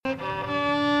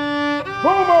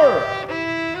Hoover!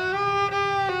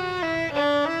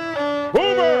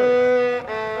 Hoover!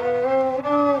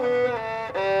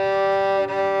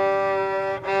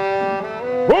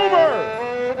 Hoover!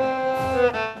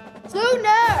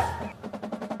 Sooner!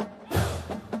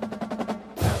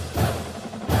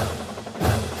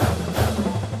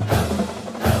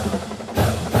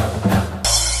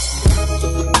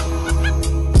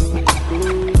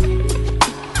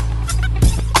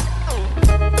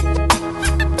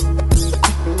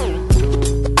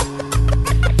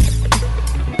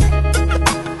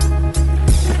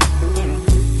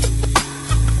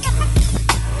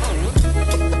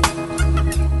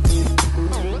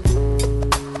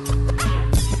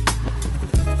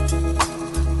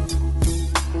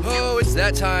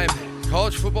 That time,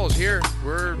 college football's here.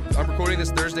 I'm recording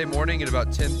this Thursday morning at about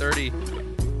 10:30,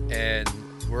 and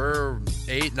we're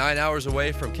 8-9 hours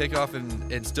away from kickoff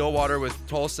in Stillwater with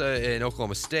Tulsa and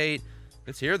Oklahoma State.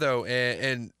 It's here though,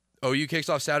 and OU kicks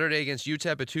off Saturday against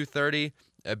UTEP at 2:30.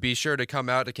 Be sure to come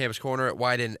out to Campus Corner at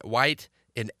White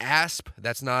and Asp.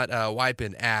 That's not wipe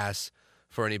and ass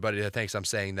for anybody that thinks I'm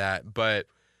saying that, but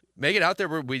make it out there.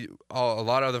 We a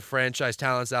lot of other franchise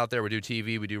talents out there. We do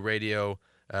TV, we do radio.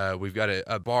 We've got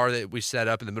a bar that we set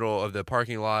up in the middle of the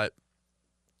parking lot.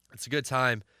 It's a good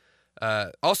time.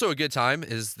 Also a good time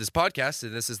is this podcast,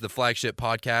 and this is the Flagship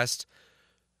podcast.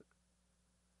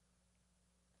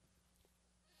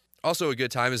 Also a good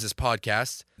time is this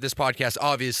podcast. This podcast,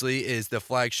 obviously, is the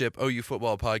Flagship OU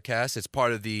Football Podcast. It's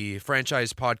part of the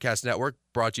Franchise Podcast Network,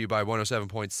 brought to you by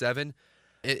 107.7.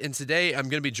 And today I'm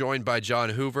going to be joined by John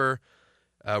Hoover.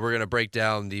 We're going to break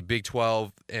down the Big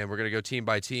 12, and we're going to go team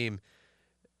by team.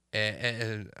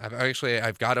 And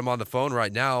I've got him on the phone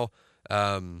right now.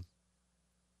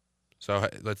 So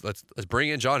let's bring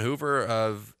in John Hoover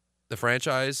of the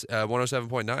Franchise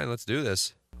 107.9. Let's do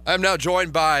this. I'm now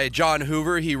joined by John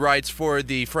Hoover. He writes for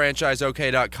the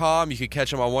franchiseok.com. You can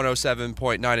catch him on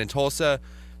 107.9 in Tulsa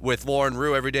with Lauren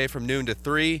Rue every day from noon to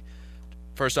 3.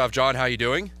 First off, John, how you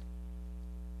doing?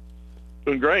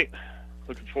 Doing great.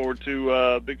 Looking forward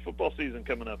to big football season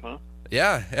coming up, huh?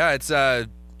 Yeah. It's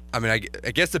I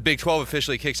guess the Big 12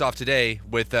 officially kicks off today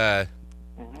with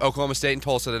Oklahoma State and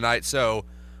Tulsa tonight. So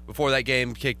before that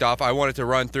game kicked off, I wanted to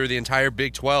run through the entire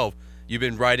Big 12. You've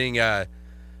been writing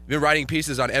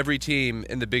pieces on every team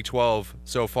in the Big 12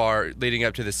 so far, leading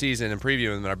up to the season and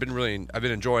previewing them. And I've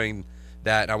been enjoying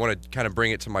that, and I want to kind of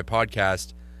bring it to my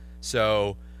podcast.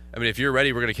 So, if you're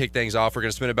ready, we're going to kick things off. We're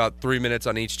going to spend about 3 minutes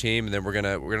on each team, and then we're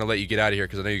gonna let you get out of here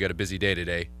because I know you got a busy day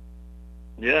today.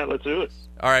 Yeah, let's do it.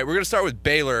 All right, we're going to start with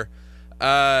Baylor.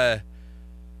 First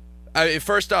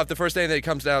off, the first thing that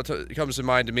comes to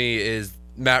mind to me is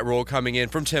Matt Rule coming in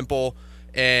from Temple,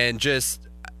 and just,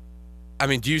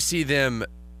 do you see them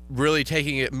really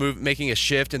making a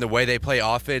shift in the way they play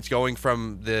offense, going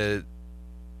from the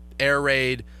air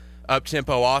raid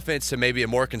up-tempo offense to maybe a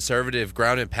more conservative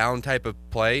ground and pound type of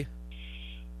play?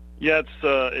 Yeah,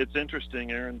 it's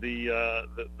interesting, Aaron. The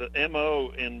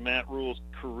MO in Matt Rule's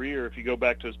career, if you go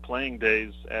back to his playing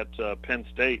days at Penn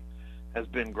State, has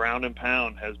been ground and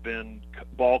pound, has been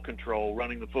ball control,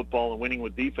 running the football and winning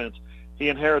with defense. He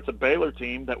inherits a Baylor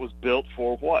team that was built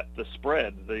for what? The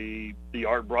spread, the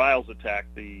Art Briles attack.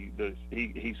 He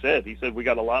said we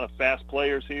got a lot of fast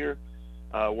players here.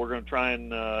 We're going to try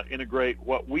and integrate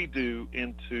what we do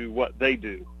into what they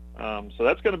do. So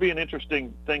that's going to be an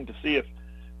interesting thing to see if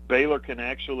Baylor can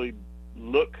actually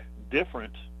look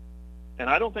different. And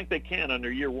I don't think they can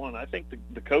under year one. I think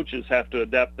the coaches have to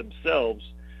adapt themselves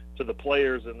to the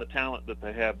players and the talent that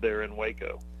they have there in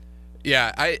Waco.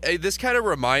 Yeah, this kind of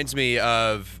reminds me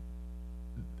of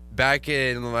back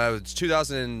in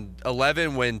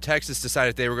 2011 when Texas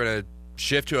decided they were going to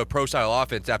shift to a pro-style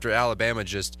offense after Alabama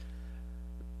just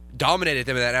dominated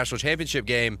them in that national championship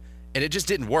game, and it just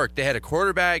didn't work. They had a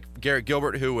quarterback, Garrett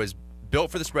Gilbert, who was built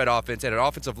for the spread offense, and an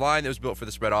offensive line that was built for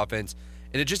the spread offense,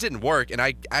 and it just didn't work. And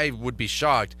I would be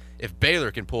shocked if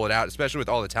Baylor can pull it out, especially with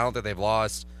all the talent that they've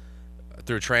lost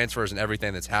through transfers and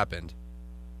everything that's happened.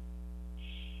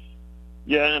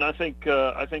 Yeah, and I think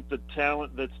the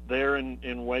talent that's there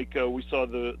in Waco, we saw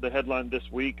the headline this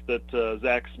week that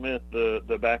Zach Smith,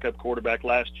 the backup quarterback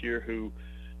last year, who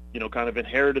kind of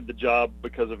inherited the job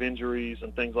because of injuries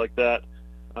and things like that,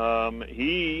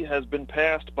 he has been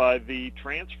passed by the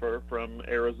transfer from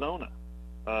Arizona,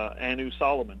 Anu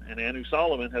Solomon. And Anu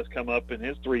Solomon has come up in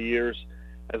his 3 years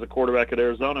as a quarterback at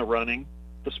Arizona running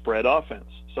the spread offense.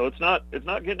 So it's not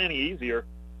getting any easier.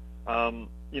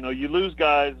 You lose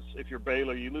guys, if you're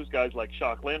Baylor, you lose guys like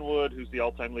Shock Linwood, who's the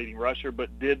all-time leading rusher,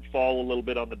 but did fall a little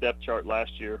bit on the depth chart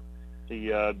last year. He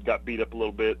got beat up a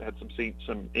little bit, had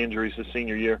some injuries his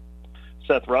senior year.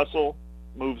 Seth Russell,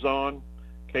 moves on.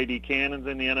 KD Cannon's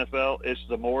in the NFL. Ish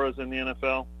Zamora's in the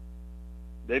NFL.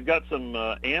 They've got some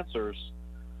answers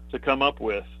to come up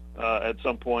with at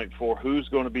some point for who's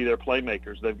going to be their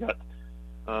playmakers. They've got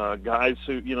guys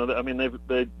who,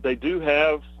 they do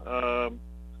have now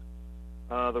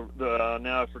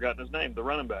I've forgotten his name, the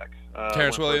running back.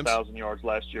 Terrence Williams. 1,000 yards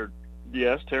last year.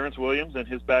 Yes, Terrence Williams and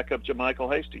his backup,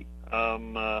 JaMychal Hasty.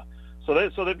 So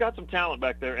they've got some talent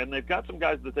back there, and they've got some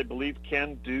guys that they believe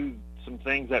can do some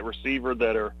things at receiver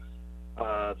that are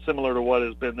similar to what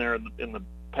has been there in the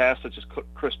past, such as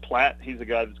Chris Platt. He's a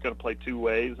guy that's going to play two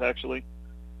ways, actually.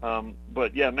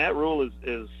 But yeah, Matt Rule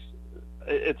is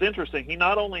it's interesting. He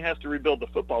not only has to rebuild the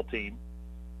football team,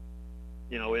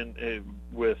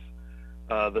 with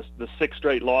the 6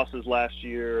 straight losses last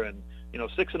year, and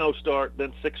 6-0 start,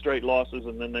 then 6 straight losses,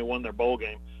 and then they won their bowl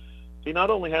game. He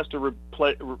not only has to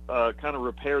kind of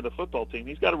repair the football team,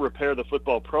 he's got to repair the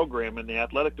football program in the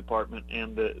athletic department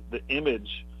and the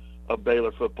image of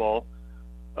Baylor football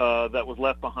that was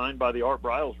left behind by the Art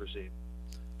Briles regime.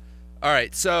 All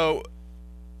right, so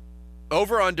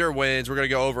over-under wins. We're going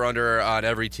to go over-under on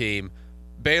every team.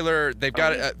 Baylor, they've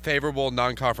got a favorable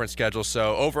non-conference schedule,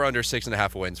 so over-under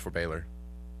 6.5 wins for Baylor.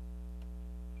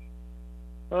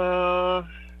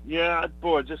 Yeah,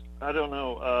 boy, I don't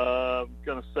know. I'm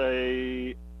going to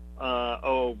say,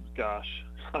 oh, gosh.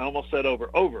 I almost said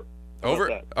over.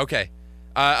 Over? Okay.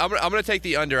 I'm going to take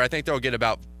the under. I think they'll get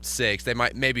about 6. They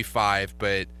might maybe 5,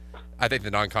 but I think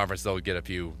the non-conference they'll get a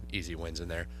few easy wins in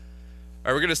there.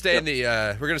 All right, we're going to stay in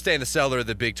the cellar of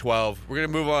the Big 12. We're going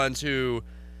to move on to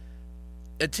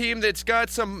a team that's got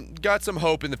some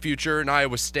hope in the future in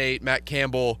Iowa State. Matt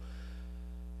Campbell.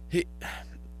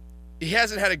 He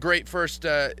hasn't had a great first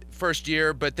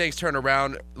year, but things turned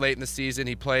around late in the season.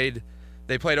 They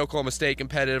played Oklahoma State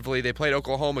competitively. They played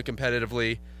Oklahoma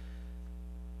competitively.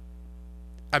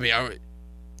 I mean,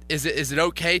 is it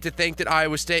okay to think that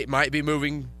Iowa State might be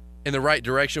moving in the right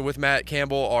direction with Matt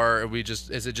Campbell, or is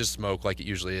it just smoke like it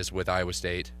usually is with Iowa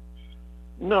State?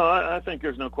 No, I think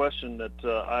there's no question that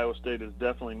Iowa State is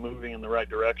definitely moving in the right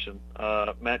direction.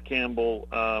 Matt Campbell,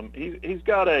 he's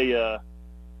got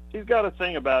a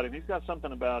thing about him. He's got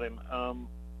something about him.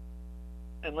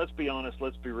 And let's be honest,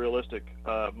 let's be realistic.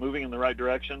 Moving in the right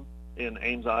direction in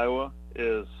Ames, Iowa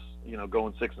is,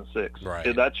 going 6-6.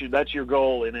 Right. That's your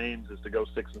goal in Ames, is to go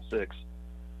 6-6.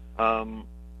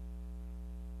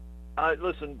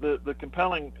 Listen, the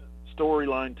compelling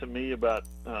storyline to me about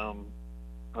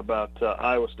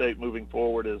Iowa State moving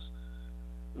forward is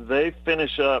they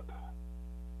finish up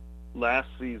last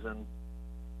season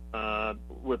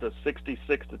with a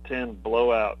 66-10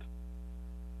 blowout.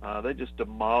 They just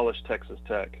demolished Texas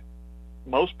Tech.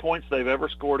 Most points they've ever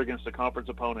scored against a conference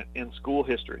opponent in school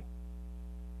history.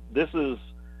 This is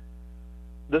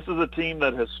a team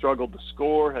that has struggled to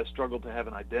score, has struggled to have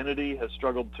an identity, has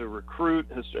struggled to recruit,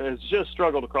 has just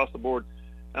struggled across the board.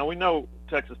 Now, we know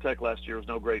Texas Tech last year was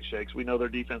no great shakes. We know their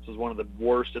defense is one of the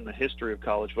worst in the history of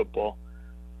college football.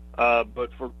 But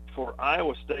for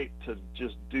Iowa State to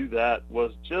just do that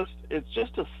it's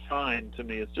just a sign to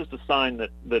me. It's just a sign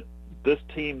that this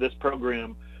team, this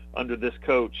program under this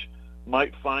coach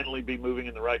might finally be moving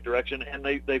in the right direction. And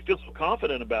they feel so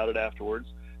confident about it afterwards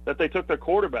that they took their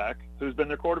quarterback, who's been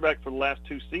their quarterback for the last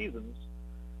 2 seasons,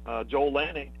 Joel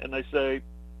Lanning, and they say,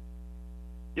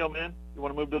 yo, man, you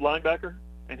want to move to linebacker?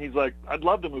 And he's like, I'd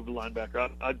love to move to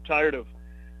linebacker. I'm tired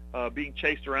of being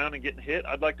chased around and getting hit.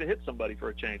 I'd like to hit somebody for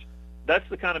a change. That's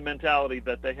the kind of mentality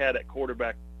that they had at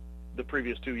quarterback the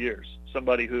previous 2 years.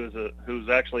 Somebody who's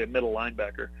actually a middle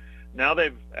linebacker. Now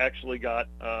they've actually got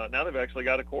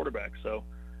a quarterback. So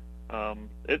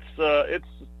it's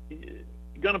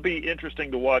going to be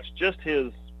interesting to watch. Just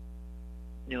his,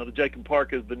 the Jacob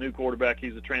Park is the new quarterback.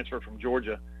 He's a transfer from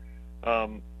Georgia.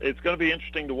 It's going to be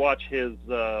interesting to watch his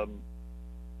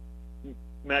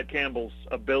Matt Campbell's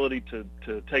ability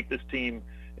to take this team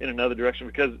in another direction,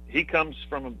 because he comes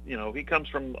from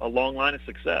a long line of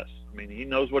success. I mean, he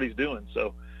knows what he's doing.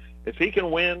 So if he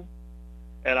can win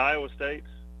at Iowa State,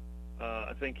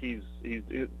 I think he's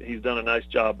done a nice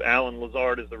job. Alan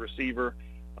Lazard is the receiver.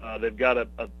 They've got a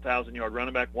 1,000-yard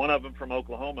running back, one of them from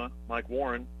Oklahoma, Mike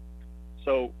Warren.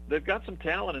 So they've got some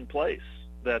talent in place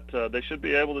that they should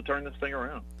be able to turn this thing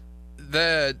around.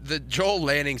 The Joel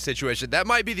Lanning situation, that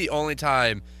might be the only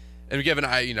time, and given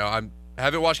I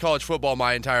haven't watched college football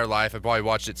my entire life. I've probably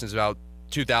watched it since about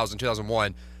 2000,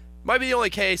 2001. Might be the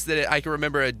only case that I can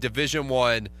remember a Division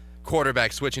I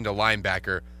quarterback switching to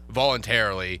linebacker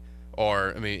voluntarily,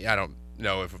 or, I mean, I don't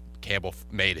know if Campbell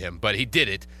made him, but he did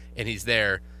it, and he's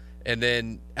there. And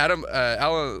then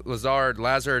Alan Lazard,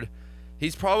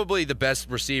 He's probably the best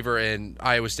receiver in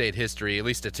Iowa State history. At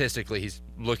least statistically, he's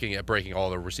looking at breaking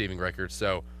all the receiving records.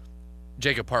 So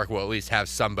Jacob Park will at least have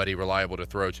somebody reliable to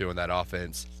throw to in that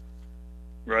offense.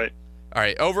 Right. All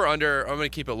right, over, under, I'm going to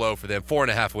keep it low for them.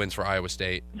 4.5 wins for Iowa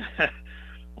State.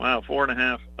 Wow,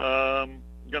 4.5. I'm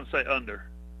going to say under.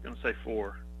 I'm going to say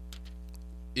 4.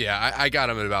 Yeah, I got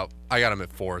him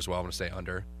at 4 as well. I'm going to say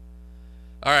under.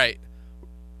 All right,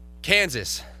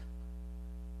 Kansas.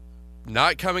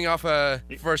 Not coming off a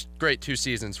first great 2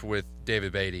 seasons with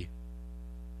David Beatty.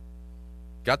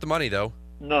 Got the money, though.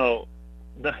 No.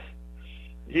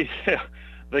 Yeah,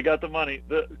 they got the money.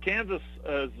 Kansas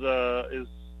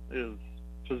is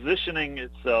positioning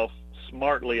itself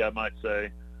smartly, I might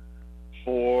say,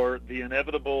 for the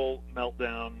inevitable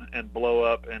meltdown and blow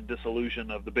up and dissolution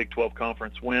of the Big 12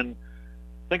 conference. When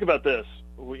think about this,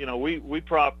 when we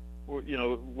talk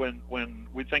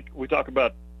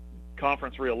about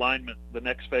conference realignment, the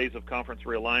next phase of conference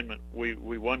realignment,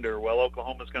 we wonder, well,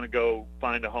 Oklahoma's going to go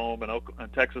find a home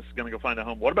and Texas is going to go find a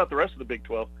home. What about the rest of the Big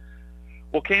 12?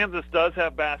 Well, Kansas does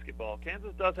have basketball.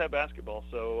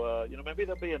 So, maybe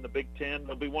they'll be in the Big 10.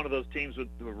 They'll be one of those teams with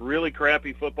a really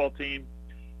crappy football team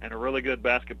and a really good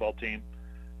basketball team.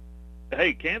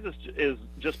 Hey, Kansas is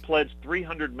just pledged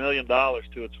 $300 million to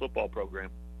its football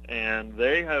program, and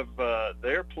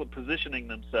they're positioning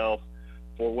themselves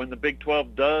for when the Big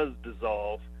 12 does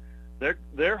dissolve.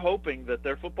 They're hoping that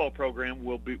their football program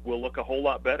will look a whole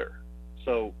lot better.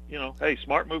 So, hey,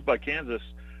 smart move by Kansas.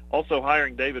 Also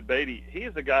hiring David Beatty. He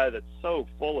is a guy that's so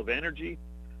full of energy,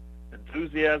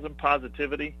 enthusiasm,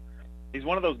 positivity. He's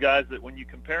one of those guys that when you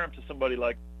compare him to somebody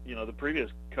like, the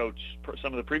previous coach,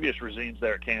 some of the previous regimes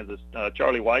there at Kansas,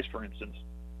 Charlie Weiss, for instance,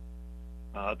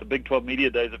 at the Big 12 Media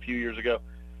Days a few years ago,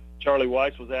 Charlie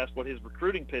Weiss was asked what his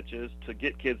recruiting pitch is to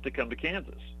get kids to come to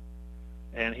Kansas.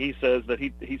 And he says that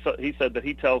he said that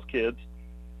he tells kids,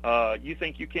 you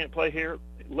think you can't play here?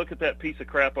 Look at that piece of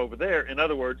crap over there. In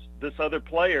other words, this other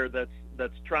player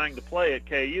that's trying to play at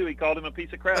KU, he called him a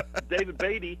piece of crap. David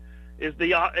Beatty is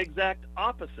the exact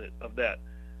opposite of that.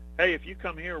 Hey, if you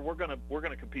come here, we're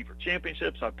gonna compete for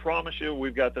championships. I promise you,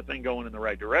 we've got the thing going in the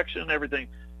right direction. Everything.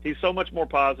 He's so much more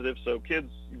positive. So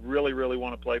kids really, really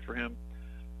want to play for him.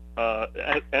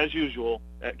 As usual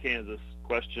at Kansas,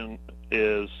 question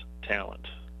is talent.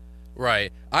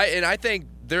 Right. I think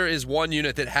there is one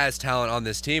unit that has talent on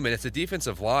this team, and it's the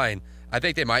defensive line. I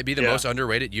think they might be the most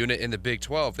underrated unit in the Big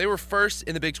 12. They were first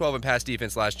in the Big 12 in pass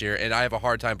defense last year, and I have a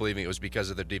hard time believing it was because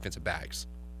of their defensive backs.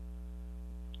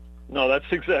 No, that's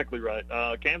exactly right.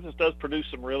 Kansas does produce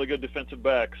some really good defensive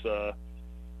backs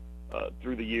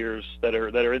through the years that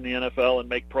are in the NFL and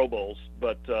make Pro Bowls.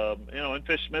 But and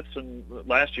Fish Smith's and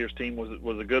last year's team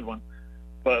was a good one.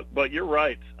 But you're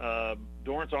right.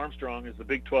 Dorrance Armstrong is the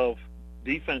Big 12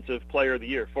 Defensive Player of the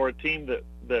Year for a team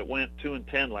that went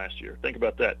 2-10 last year. Think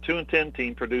about that. 2-10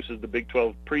 team produces the Big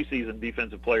 12 preseason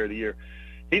Defensive Player of the Year.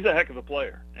 He's a heck of a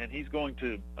player, and he's going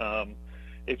to.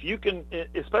 If you can,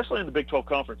 especially in the Big 12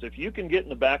 Conference, if you can get in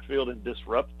the backfield and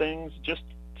disrupt things just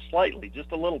slightly,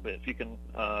 just a little bit, if you can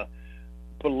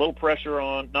put a little pressure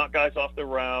on, knock guys off their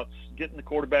routes, get in the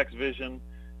quarterback's vision.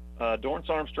 Dorrance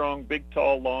Armstrong, big,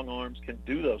 tall, long arms, can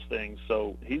do those things.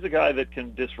 So he's a guy that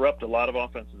can disrupt a lot of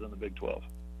offenses in the Big 12.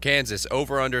 Kansas,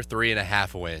 over under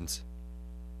 3.5 wins.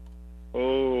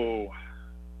 Oh,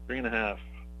 3.5.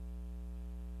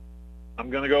 I'm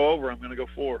going to go over. I'm going to go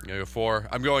 4. You're going to go 4.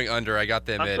 I'm going under. I got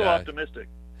them I'm so optimistic.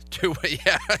 2.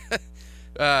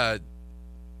 Yeah.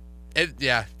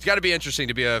 It's got to be interesting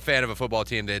to be a fan of a football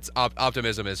team that's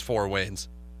optimism is 4 wins.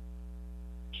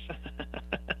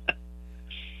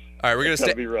 All right, we're going to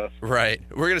stay. Be rough. Right,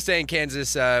 we're going to stay in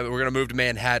Kansas. We're going to move to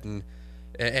Manhattan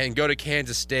and go to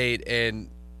Kansas State. And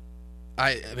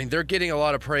I mean, they're getting a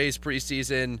lot of praise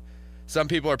preseason. Some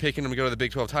people are picking them to go to the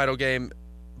Big 12 title game,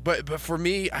 but for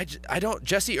me, I don't.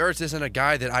 Jesse Ertz isn't a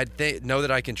guy that I know that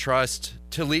I can trust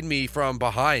to lead me from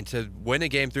behind to win a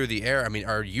game through the air. I mean,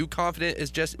 are you confident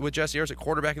with Jesse Ertz at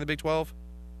quarterback in the Big 12?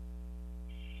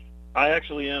 I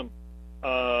actually am,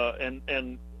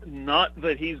 and. Not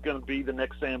that he's going to be the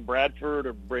next Sam Bradford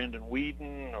or Brandon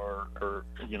Whedon or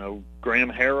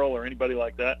Graham Harrell or anybody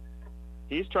like that.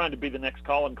 He's trying to be the next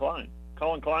Colin Klein.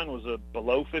 Colin Klein was a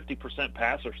below 50%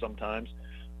 passer sometimes,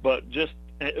 but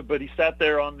he sat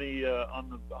there on the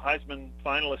Heisman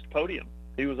finalist podium.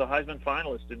 He was a Heisman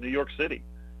finalist in New York City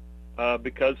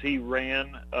because he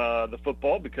ran the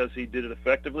football, because he did it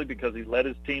effectively, because he led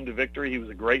his team to victory. He was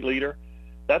a great leader.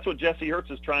 That's what Jesse Ertz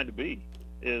is trying to be.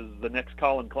 Is the next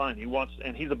Colin Klein. He wants,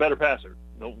 and he's a better passer.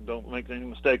 Don't make any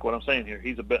mistake what I'm saying here.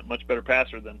 He's a much better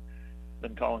passer than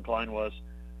Colin Klein was.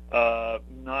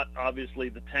 Not obviously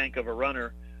the tank of a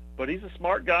runner, but he's a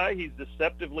smart guy. He's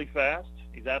deceptively fast.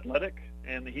 He's athletic,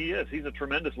 and he's a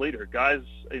tremendous leader. Guys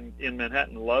in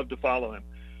Manhattan love to follow him.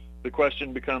 The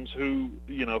question becomes who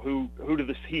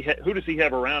does he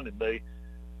have around him? They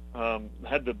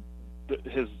had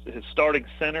his starting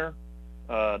center.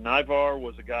 Nivar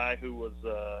was a guy who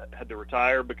had to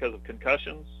retire because of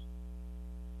concussions.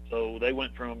 So they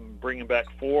went from bringing back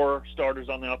 4 starters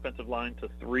on the offensive line to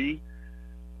 3.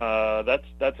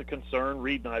 That's a concern.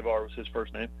 Reed Nivar was his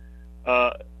first name.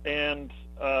 And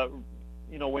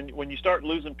when you start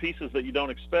losing pieces that you don't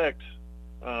expect,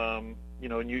 and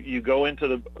you go into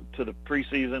the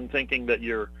preseason thinking that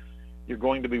you're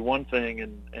going to be one thing,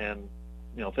 and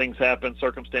things happen,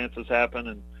 circumstances happen,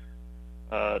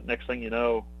 and next thing you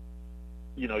know,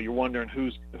 you're wondering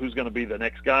who's going to be the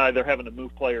next guy. They're having to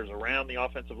move players around the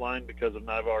offensive line because of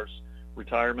Nivar's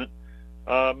retirement.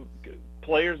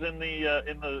 Players in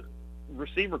the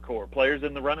receiver corps, players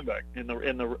in the running back in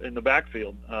the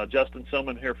backfield. Justin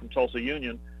Silman here from Tulsa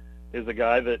Union is a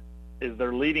guy that is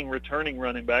their leading returning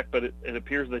running back, but it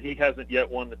appears that he hasn't yet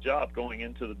won the job going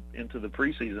into the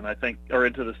preseason. I think, or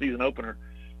into the season opener.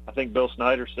 I think Bill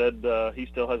Snyder said he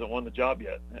still hasn't won the job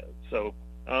yet. So.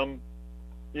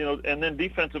 And then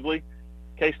defensively,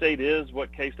 K-State is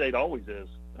what K-State always is.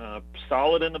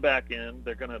 Solid in the back end.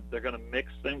 They're gonna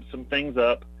mix some things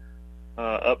up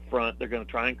front. They're gonna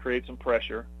try and create some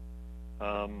pressure.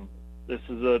 This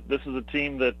is a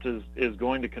team that is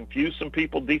going to confuse some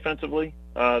people defensively.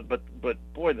 But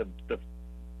boy, the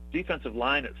defensive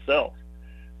line itself.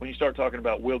 When you start talking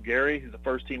about Will Gary, he's a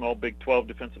first-team All Big 12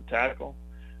 defensive tackle.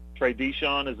 Trey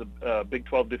Deshawn is a Big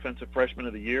 12 Defensive Freshman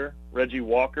of the Year. Reggie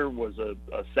Walker was a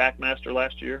sack master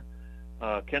last year.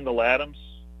 Kendall Adams,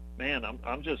 man,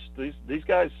 I'm just these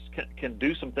guys can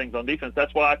do some things on defense.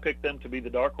 That's why I picked them to be the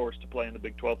dark horse to play in the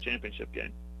Big 12 championship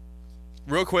game.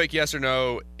 Real quick, yes or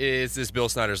no, is this Bill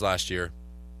Snyder's last year?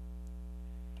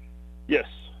 Yes.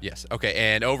 Yes. Okay,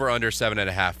 and over under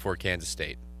 7.5 for Kansas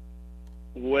State.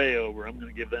 Way over. I'm going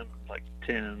to give them like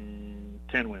 10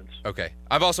 wins. Okay.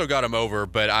 I've also got them over,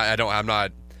 but I'm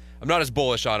not as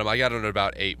bullish on them. I got them at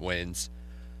about 8 wins.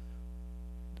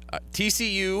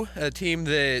 TCU, a team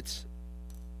that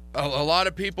a lot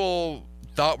of people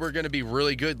thought were going to be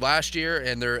really good last year,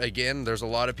 and there's a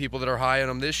lot of people that are high on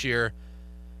them this year.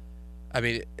 I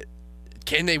mean,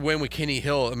 can they win with Kenny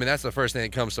Hill? I mean, that's the first thing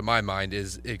that comes to my mind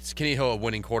is Kenny Hill a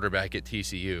winning quarterback at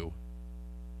TCU?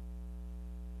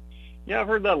 Yeah, I've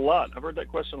heard that a lot. I've heard that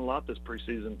question a lot this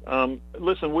preseason.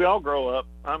 Listen, we all grow up.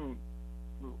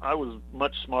 I was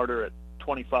much smarter at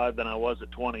 25 than I was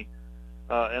at 20,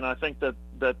 and I think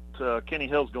that Kenny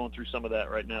Hill's going through some of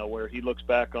that right now, where he looks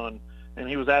back on, and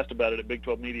he was asked about it at Big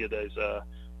 12 Media Days. Are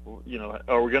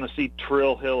we going to see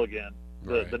Trill Hill again?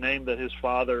 The name that his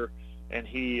father and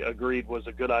he agreed was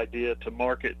a good idea to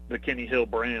market the Kenny Hill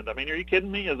brand. I mean, are you kidding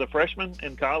me? As a freshman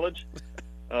in college.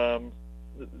 So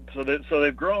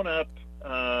they've grown up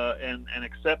and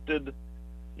accepted.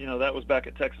 That was back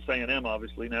at Texas A&M.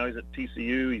 Obviously, now he's at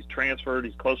TCU. He's transferred.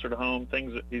 He's closer to home.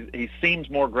 He seems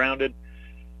more grounded.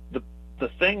 The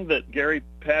thing that Gary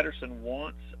Patterson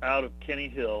wants out of Kenny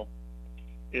Hill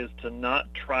is to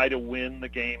not try to win the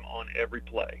game on every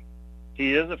play.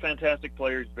 He is a fantastic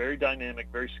player. He's very dynamic,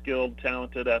 very skilled,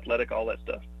 talented, athletic, all that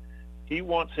stuff. He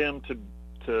wants him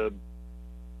to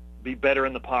be better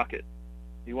in the pocket.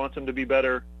 He wants him to be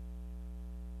better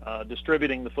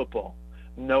distributing the football,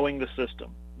 knowing the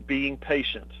system, being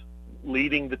patient,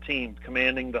 leading the team,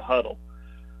 commanding the huddle.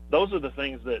 Those are the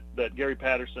things that Gary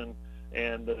Patterson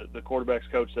and the quarterback's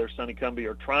coach there, Sonny Cumbie,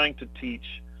 are trying to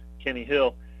teach Kenny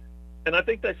Hill. And I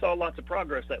think they saw lots of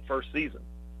progress that first season.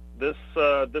 This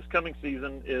coming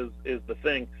season is the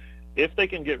thing. If they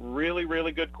can get really,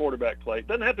 really good quarterback play, it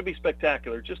doesn't have to be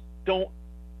spectacular. Just don't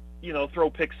throw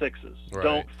pick sixes. Right.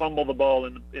 Don't fumble the ball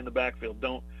in the backfield.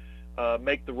 Don't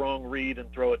make the wrong read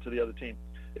and throw it to the other team.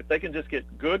 If they can just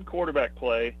get good quarterback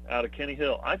play out of Kenny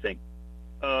Hill, I think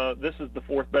this is the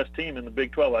 4th best team in the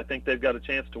Big 12. I think they've got a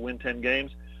chance to win 10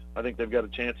 games. I think they've got a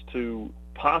chance to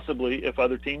possibly, if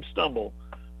other teams stumble,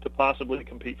 to possibly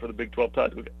compete for the Big 12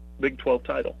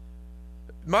 title.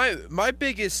 My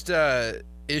biggest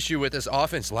issue with this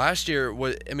offense last year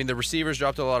was, the receivers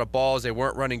dropped a lot of balls. They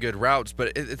weren't running good routes,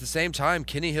 but at the same time,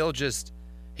 Kenny Hill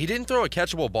he didn't throw a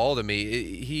catchable ball to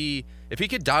me. If he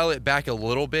could dial it back a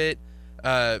little bit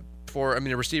for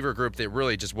a receiver group that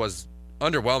really just was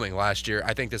underwhelming last year,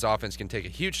 I think this offense can take a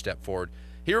huge step forward.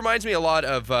 He reminds me a lot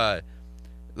of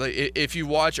if you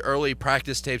watch early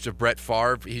practice tapes of Brett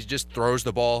Favre, he just throws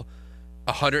the ball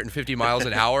 150 miles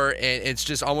an hour, and it's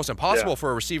just almost impossible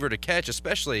for a receiver to catch,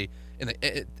 especially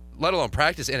let alone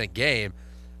practice in a game.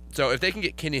 So if they can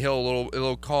get Kenny Hill a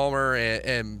little calmer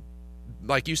and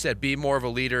like you said, be more of a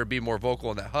leader, be more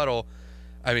vocal in that huddle,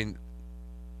 I mean,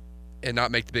 and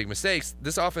not make the big mistakes,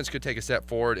 this offense could take a step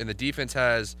forward. And the defense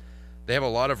they have a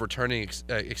lot of returning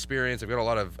experience. They've got a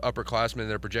lot of upperclassmen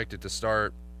that are projected to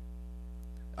start.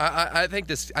 I think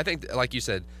like you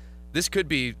said, this could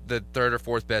be the third or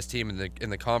fourth best team in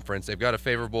the conference. They've got a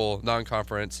favorable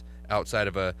non-conference outside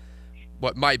of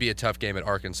what might be a tough game at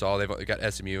Arkansas. They've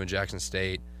got SMU and Jackson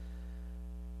State.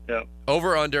 Yeah.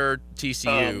 Over under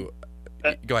TCU.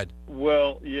 Go ahead.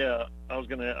 Well, yeah, I was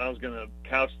gonna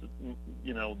couch.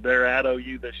 They're at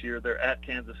OU this year. They're at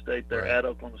Kansas State. They're at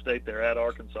Oklahoma State. They're at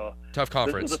Arkansas. Tough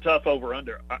conference. This is a tough over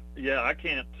under. I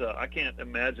can't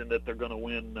imagine that they're going to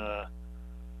win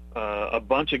a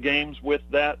bunch of games with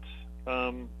that.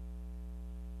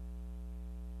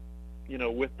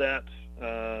 With that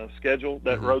schedule,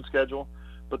 that road schedule.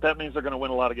 But that means they're going to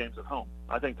win a lot of games at home.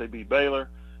 I think they beat Baylor.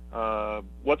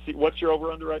 What's your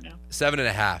over under right now?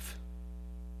 7.5.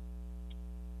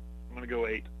 I'm going to go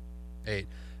 8. 8.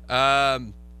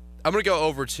 I'm going to go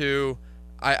over 2.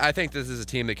 I think this is a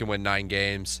team that can win 9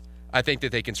 games. I think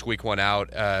that they can squeak one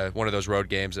out, one of those road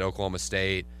games at Oklahoma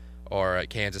State or at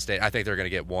Kansas State. I think they're going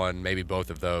to get one, maybe both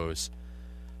of those.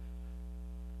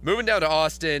 Moving down to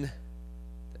Austin,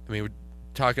 I mean, we're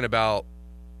talking about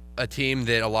a team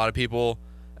that a lot of people,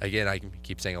 again, I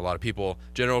keep saying a lot of people,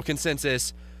 general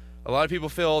consensus, a lot of people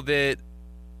feel that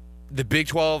the Big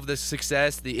 12, the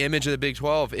success, the image of the Big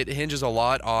 12, it hinges a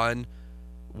lot on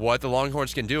what the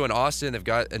Longhorns can do in Austin. They've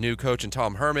got a new coach in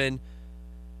Tom Herman.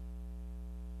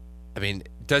 I mean,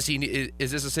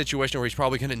 is this a situation where he's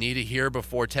probably going to need it here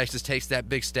before Texas takes that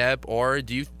big step, or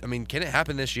can it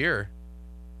happen this year?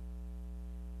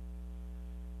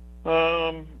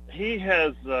 He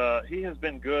has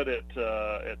been good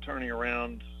at turning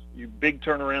around big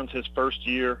turnarounds his first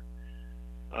year.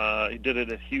 He did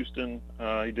it at Houston.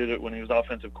 He did it when he was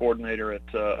offensive coordinator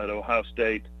at Ohio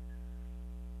State.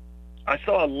 I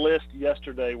saw a list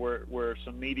yesterday where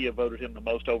some media voted him the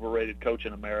most overrated coach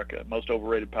in America, most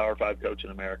overrated Power 5 coach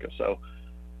in America. So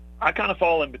I kind of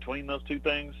fall in between those two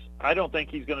things. I don't think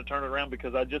he's going to turn it around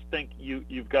because I just think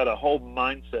you've got a whole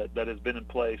mindset that has been in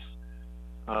place.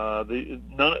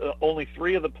 Only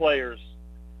 3 of the players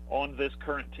on this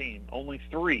current team, only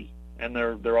 3, and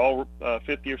they're all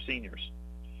fifth-year seniors,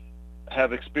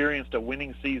 have experienced a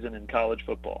winning season in college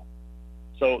football.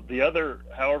 So the other,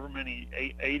 however many,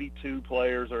 82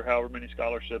 players or however many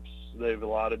scholarships they've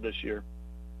allotted this year,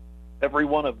 every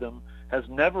one of them has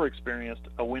never experienced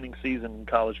a winning season in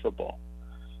college football.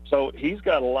 So he's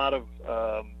got a lot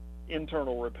of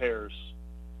internal repairs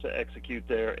to execute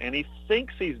there, and he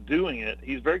thinks he's doing it.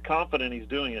 He's very confident he's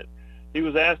doing it. He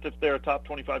was asked if they're a top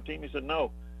 25 team. He said,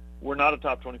 no, we're not a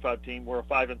top 25 team. We're a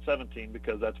 5-7 team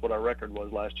because that's what our record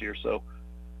was last year. So,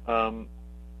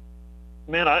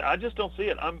 man, I just don't see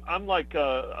it. I'm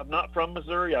not from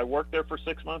Missouri. I worked there for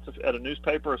 6 months at a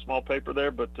newspaper, a small paper there,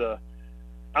 but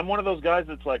I'm one of those guys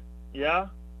that's like, yeah,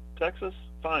 Texas,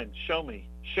 fine, show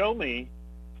me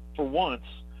for once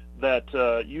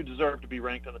that you deserve to be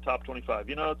ranked in the top 25.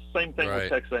 It's the same thing with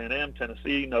Texas A&M,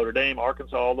 Tennessee, Notre Dame,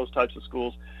 Arkansas, all those types of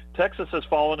schools. Texas has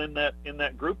fallen in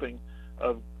that grouping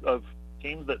of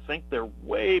teams that think they're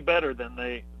way better than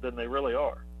they really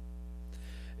are.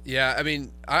 Yeah,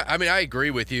 I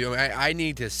agree with you. I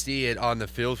need to see it on the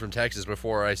field from Texas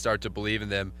before I start to believe in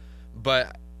them.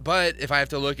 But if I have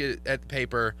to look at the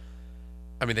paper,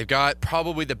 they've got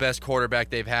probably the best quarterback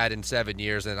they've had in 7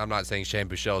 years, and I'm not saying Shane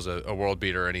Buechele's a world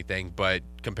beater or anything, but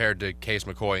compared to Case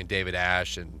McCoy and David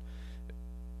Ash and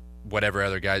whatever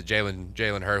other guys,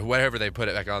 Jalen Hurd, whatever they put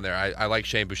it back on there, I like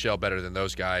Shane Buechele better than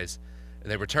those guys.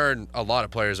 And they return a lot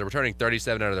of players. They're returning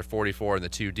 37 out of their 44 in the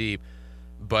 2 deep.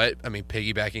 But,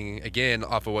 piggybacking again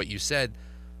off of what you said,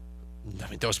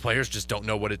 those players just don't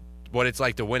know what it's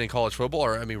like to win in college football,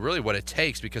 or, really what it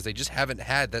takes, because they just haven't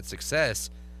had that success.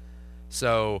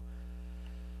 So,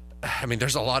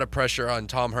 there's a lot of pressure on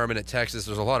Tom Herman at Texas.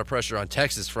 There's a lot of pressure on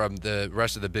Texas from the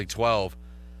rest of the Big 12.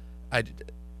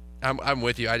 I'm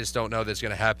with you. I just don't know that's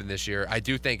going to happen this year. I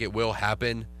do think it will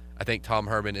happen. I think Tom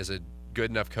Herman is a good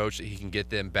enough coach that he can get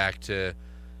them back to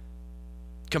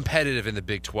competitive in the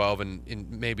Big 12 and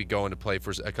maybe going to play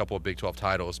for a couple of Big 12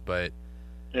 titles. But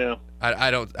yeah, I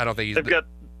don't think he's.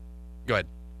 Go ahead.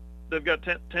 They've got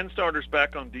 10 starters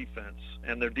back on defense,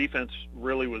 and their defense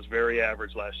really was very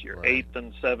average last year. Right. 8th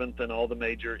and 7th in all the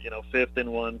major, 5th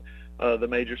in one, the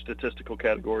major statistical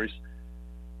categories.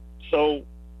 So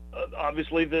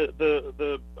obviously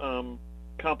the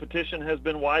competition has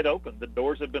been wide open. The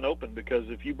doors have been open, because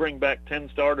if you bring back 10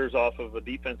 starters off of a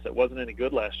defense that wasn't any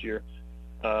good last year,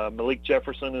 Malik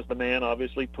Jefferson is the man,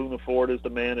 obviously. Puna Ford is the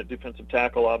man at defensive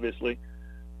tackle, obviously.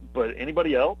 But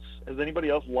anybody else? Has anybody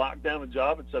else locked down a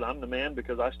job and said, I'm the man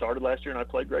because I started last year and I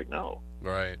played great? No.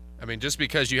 Right. I mean, just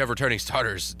because you have returning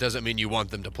starters doesn't mean you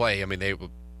want them to play. I mean, if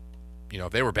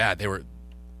they were bad,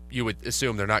 you would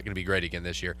assume they're not going to be great again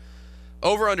this year.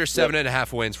 Over under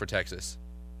 7.5 wins for Texas.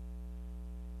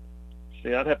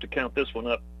 See, I'd have to count this one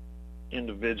up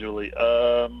individually.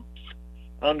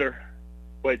 Under.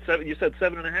 Wait, 7? You said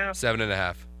 7.5?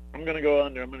 7.5. I'm going to go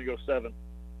under. I'm going to go 7.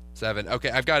 7. Okay,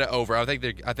 I've got it over. I think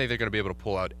they're going to be able to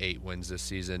pull out 8 wins this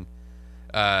season.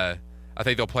 I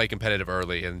think they'll play competitive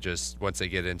early, and just once they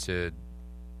get into,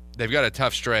 they've got a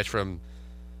tough stretch from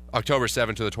October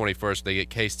 7th to the 21st. They get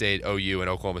K-State, OU, and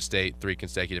Oklahoma State, 3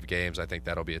 consecutive games. I think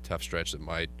that'll be a tough stretch that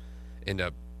might end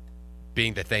up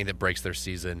being the thing that breaks their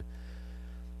season.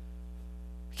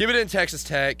 Keep it in Texas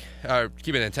Tech.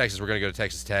 Keep it in Texas. We're going to go to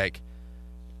Texas Tech.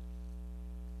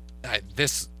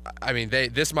 This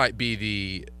might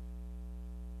be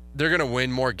they're going to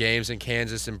win more games than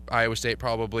Kansas and Iowa State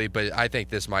probably, but I think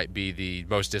this might be the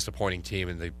most disappointing team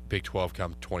in the Big 12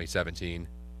 come 2017.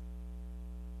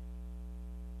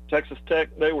 Texas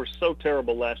Tech, they were so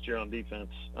terrible last year on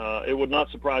defense. It would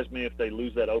not surprise me if they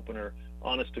lose that opener,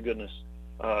 honest to goodness,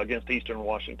 against Eastern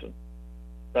Washington.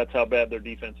 That's how bad their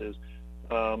defense is.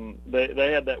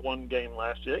 They had that one game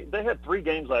last year. They had 3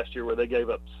 games last year where they gave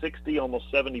up 60,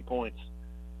 almost 70 points.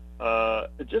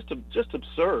 Just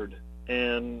absurd.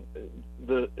 And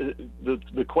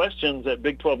the questions at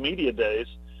Big 12 Media Days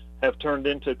have turned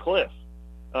into Cliff.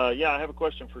 I have a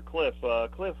question for Cliff.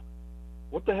 Cliff,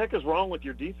 what the heck is wrong with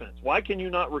your defense? Why can you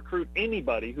not recruit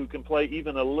anybody who can play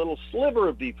even a little sliver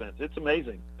of defense? It's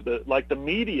amazing. The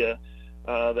media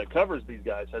that covers these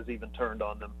guys has even turned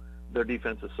on them. Their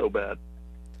defense is so bad.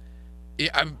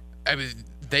 Yeah, I mean,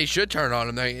 they should turn on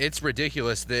them. It's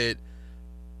ridiculous that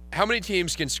how many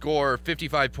teams can score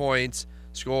 55 points,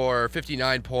 score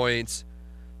 59 points,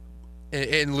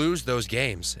 and lose those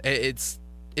games. It's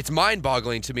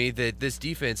mind-boggling to me that this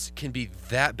defense can be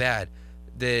that bad,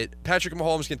 that Patrick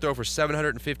Mahomes can throw for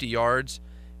 750 yards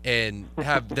and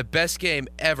have the best game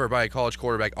ever by a college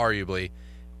quarterback, arguably,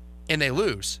 and they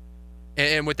lose.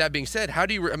 And with that being said, how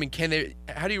do you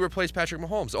replace Patrick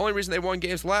Mahomes? The only reason they won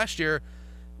games last year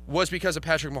was because of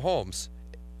Patrick Mahomes.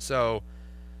 So,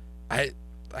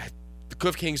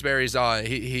 Cliff Kingsbury's on.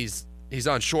 He's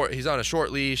on a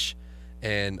short leash,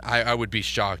 and I would be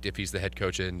shocked if he's the head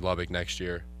coach in Lubbock next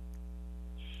year.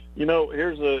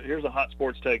 Here's a hot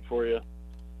sports take for you.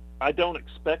 I don't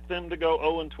expect them to go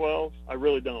 0-12. I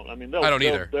really don't. I mean, I don't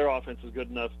either. Their offense is good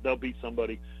enough. They'll beat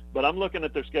somebody. But I'm looking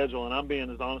at their schedule, and I'm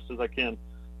being as honest as I can.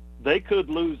 They could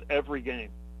lose every game.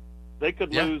 They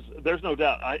could lose. There's no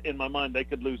doubt. In my mind, they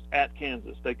could lose at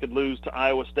Kansas. They could lose to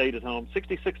Iowa State at home,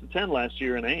 66-10 last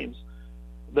year in Ames.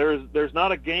 There's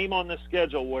not a game on this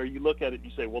schedule where you look at it and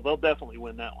you say, well, they'll definitely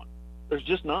win that one. There's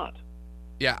just not.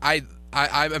 Yeah,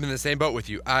 I'm in the same boat with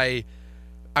you. I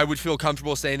would feel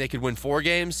comfortable saying they could win 4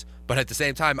 games, but at the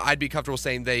same time, I'd be comfortable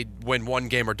saying they win 1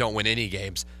 game or don't win any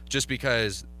games, just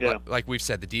because, like we've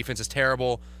said, the defense is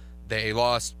terrible. They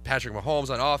lost Patrick Mahomes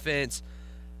on offense.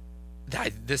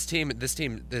 This team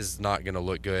is not going to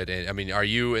look good. And I mean, are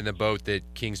you in the boat that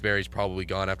Kingsbury's probably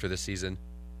gone after this season?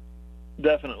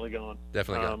 Definitely gone.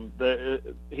 Definitely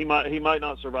gone. He might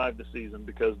not survive the season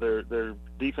because their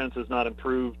defense has not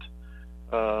improved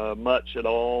much at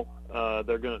all.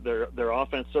 Their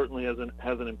offense certainly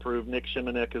hasn't improved. Nick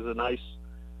Shimonek is a nice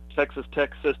Texas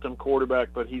Tech system quarterback,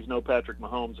 but he's no Patrick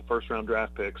Mahomes, a first-round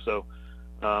draft pick. So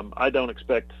I don't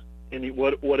expect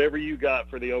whatever you got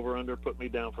for the over/under. Put me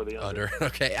down for the under.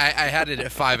 Okay, I had it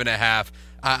at 5.5.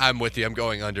 I'm with you. I'm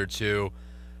going under 2.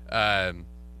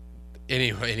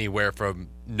 Anywhere from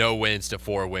no wins to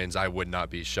 4 wins, I would not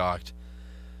be shocked.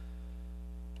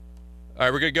 All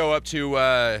right, we're gonna go up to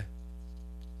a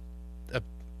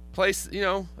place,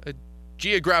 a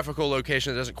geographical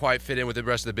location that doesn't quite fit in with the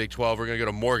rest of the Big 12. We're going to go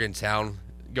to Morgantown,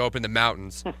 go up in the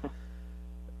mountains.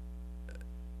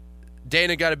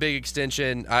 Dana got a big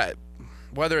extension.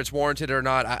 Whether it's warranted or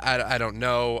not, I don't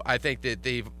know. I think that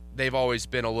they've always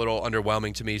been a little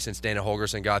underwhelming to me since Dana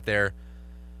Holgorsen got there.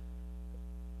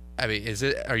 I mean,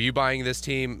 are you buying this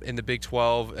team in the Big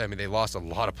 12? I mean, they lost a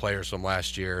lot of players from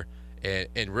last year,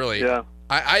 and really,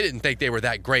 I didn't think they were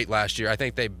that great last year. I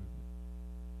think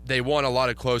they won a lot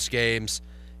of close games,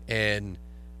 and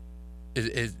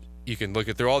you can look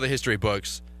through all the history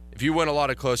books. If you win a lot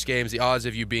of close games, the odds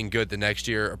of you being good the next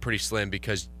year are pretty slim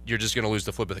because you're just going to lose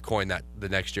the flip of the coin the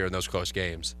next year in those close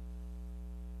games.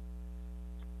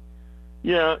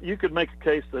 Yeah, you could make a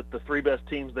case that the 3 best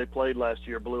teams they played last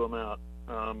year blew them out.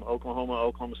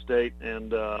 Oklahoma State,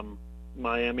 and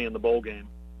Miami in the bowl game.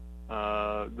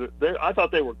 I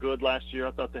thought they were good last year.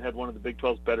 I thought they had one of the Big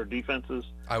 12's better defenses.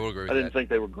 I will agree with that. I didn't think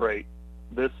they were great.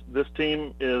 This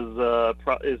team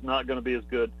is not going to be as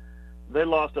good. They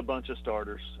lost a bunch of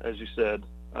starters, as you said.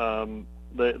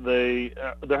 They're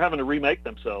having to remake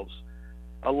themselves.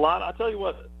 A lot. I tell you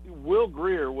what, Will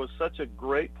Greer was such a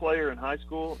great player in high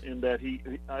school in that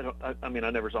I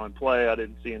never saw him play. I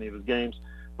didn't see any of his games,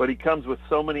 but he comes with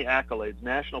so many accolades: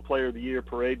 National Player of the Year,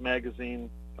 Parade Magazine,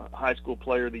 High School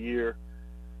Player of the Year.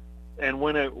 And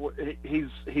when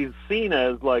he's seen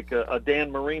as like a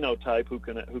Dan Marino type who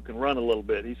can run a little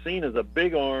bit. He's seen as a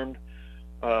big-armed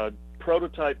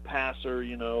prototype passer,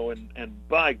 and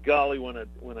by golly, when a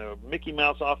Mickey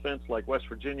Mouse offense like West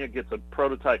Virginia gets a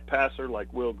prototype passer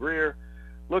like Will Greer,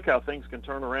 look how things can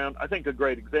turn around. I think a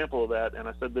great example of that, and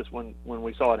I said this when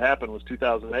we saw it happen, was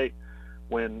 2008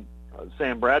 when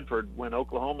Sam Bradford, when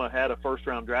Oklahoma had a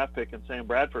first-round draft pick in Sam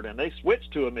Bradford, and they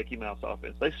switched to a Mickey Mouse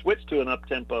offense. They switched to an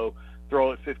up-tempo,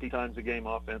 throw it 50 times a game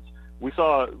offense. We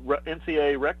saw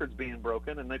NCAA records being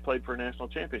broken, and they played for a national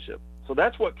championship. So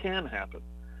that's what can happen.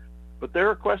 But there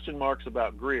are question marks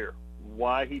about Greer,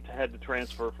 why he had to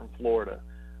transfer from Florida,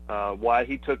 why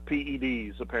he took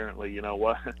PEDs, apparently.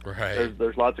 Right.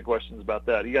 There's lots of questions about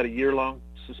that. He got a year-long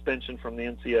suspension from the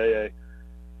NCAA.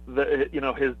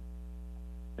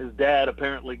 His dad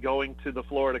apparently going to the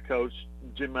Florida coach,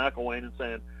 Jim McElwain, and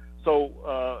saying,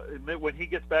 so when he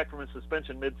gets back from his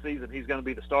suspension mid-season, he's going to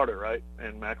be the starter, right?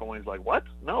 And McElwain's like, what?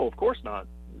 No, of course not.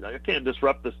 I can't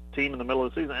disrupt this team in the middle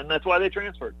of the season. And that's why they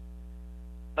transferred.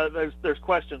 There's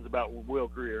questions about Will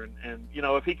Greer. And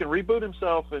if he can reboot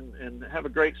himself and have a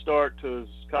great start to his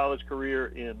college career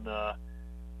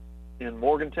in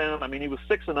Morgantown, he was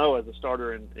 6-0 as a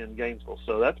starter in Gainesville,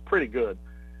 so that's pretty good.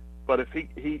 But if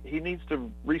he needs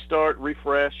to restart,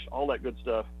 refresh, all that good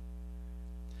stuff,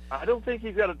 I don't think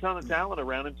he's got a ton of talent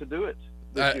around him to do it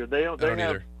this year. They have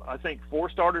either. I think 4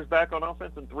 starters back on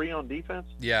offense and 3 on defense.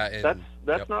 Yeah,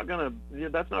 that's not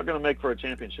gonna make for a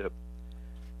championship.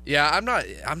 Yeah, I'm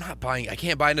not buying. I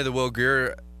can't buy into the Will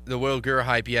Greer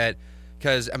hype yet,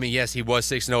 because yes, he was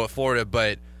 6-0 at Florida,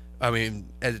 but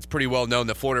it's pretty well known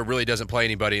that Florida really doesn't play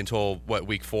anybody until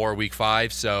week 4, week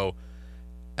 5. So,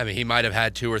 he might have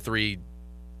had 2 or 3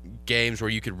 games where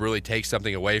you could really take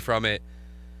something away from it.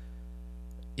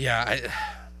 Yeah,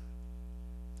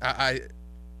 I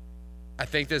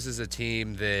think this is a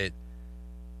team that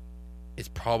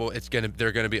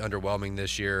they're gonna be underwhelming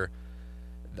this year.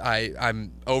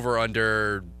 I'm over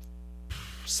under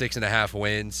 6.5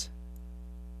 wins.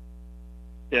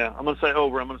 Yeah, I'm gonna say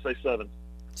over. I'm gonna say 7.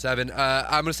 7.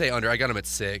 I'm gonna say under. I got them at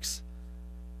 6.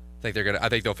 I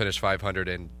think they'll finish 500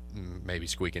 and maybe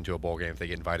squeak into a bowl game if they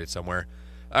get invited somewhere.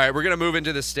 All right, we're gonna move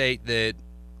into the state that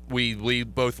we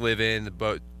both live in,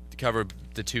 cover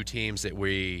the 2 teams that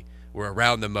we were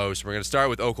around the most. We're gonna start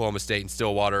with Oklahoma State and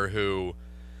Stillwater, who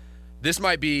this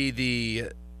might be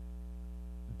the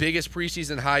biggest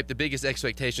preseason hype, the biggest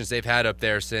expectations they've had up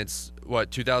there since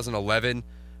 2011,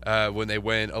 when they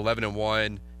went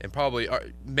 11-1, and probably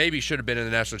maybe should have been in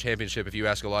the national championship if you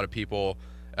ask a lot of people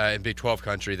in Big 12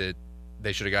 country that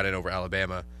they should have got in over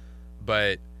Alabama.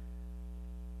 But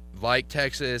like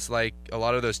Texas, like a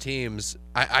lot of those teams,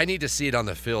 I need to see it on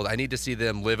the field. I need to see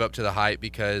them live up to the hype,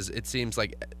 because it seems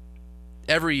like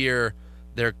every year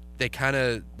they kind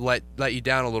of let you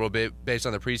down a little bit based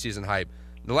on the preseason hype.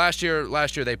 The last year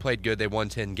they played good. They won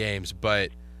 10 games, but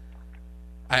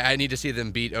I need to see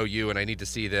them beat OU, and I need to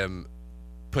see them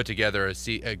put together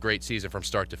a great season from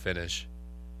start to finish.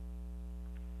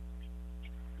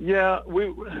 Yeah,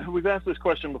 we've asked this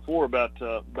question before about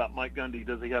Mike Gundy.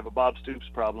 Does he have a Bob Stoops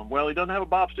problem? Well, he doesn't have a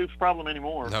Bob Stoops problem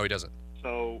anymore. No, he doesn't.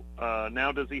 So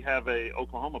now does he have a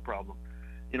Oklahoma problem?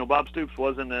 Bob Stoops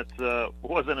wasn't at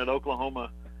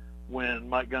Oklahoma when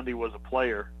Mike Gundy was a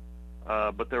player.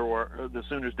 But the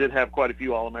Sooners did have quite a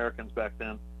few All-Americans back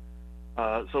then.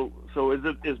 So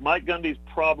is Mike Gundy's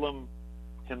problem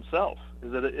himself?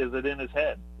 Is it in his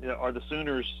head? Are the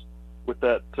Sooners with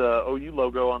that OU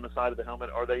logo on the side of the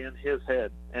helmet, are they in his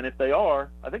head? And if they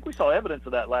are, I think we saw evidence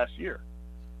of that last year,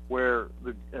 where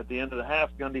at the end of the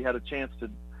half, Gundy had a chance to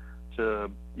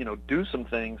do some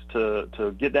things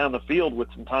to get down the field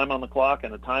with some time on the clock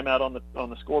and a timeout on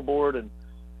the scoreboard, and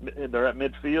they're at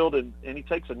midfield, and he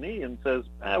takes a knee and says,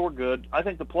 we're good. I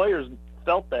think the players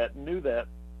felt that, knew that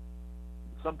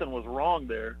something was wrong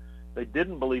there. They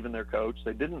didn't believe in their coach.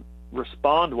 They didn't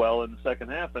respond well in the second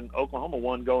half, and Oklahoma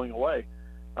won going away,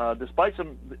 despite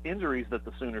some injuries that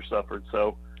the Sooners suffered.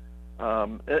 So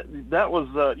that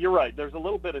was you're right. There's a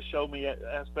little bit of show me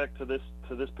aspect to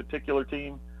this particular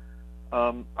team.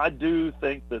 I do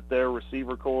think that their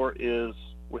receiver core is,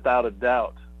 without a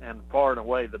doubt, and far and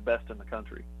away, the best in the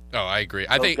country. Oh, I agree.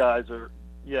 Those guys are,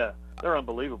 they're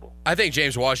unbelievable. I think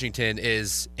James Washington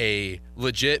is a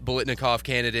legit Biletnikoff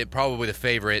candidate, probably the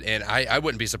favorite, and I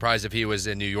wouldn't be surprised if he was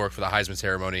in New York for the Heisman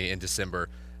ceremony in December,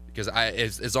 because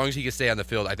as long as he can stay on the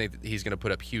field, I think that he's going to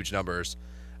put up huge numbers,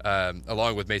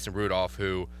 along with Mason Rudolph,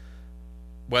 who,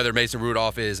 whether Mason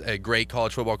Rudolph is a great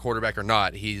college football quarterback or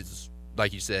not, he's,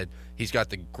 like you said, he's got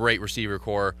the great receiver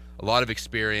core, a lot of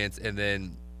experience, and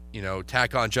then,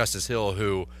 tack on Justice Hill,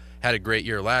 who had a great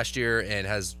year last year and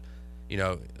has,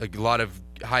 a lot of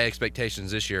high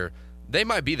expectations this year. They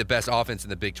might be the best offense in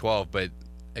the Big 12, but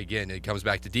again, it comes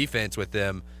back to defense with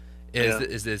them.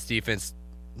 Is this defense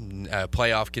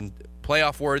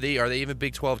playoff worthy? Are they even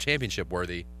Big 12 championship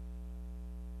worthy?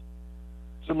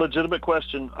 It's a legitimate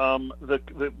question.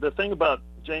 The thing about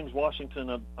James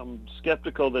Washington, I'm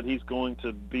skeptical that he's going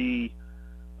to be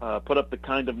put up the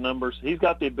kind of numbers. He's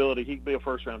got the ability. He could be a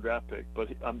first-round draft pick, but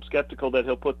I'm skeptical that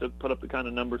he'll put up the kind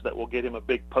of numbers that will get him a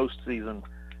big postseason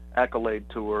accolade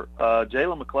tour.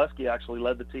 Jalen McCleskey actually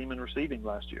led the team in receiving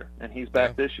last year, and he's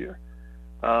back this year.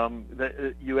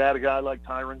 You add a guy like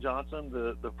Tyron Johnson,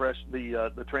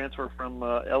 the transfer from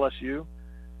LSU.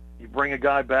 You bring a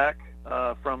guy back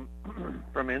from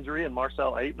injury, and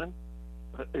Marcel Aitman,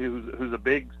 who's a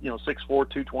big, 6'4",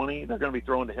 220. They're going to be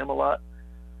throwing to him a lot.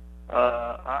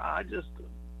 I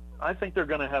think they're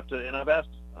going to have to, and I've asked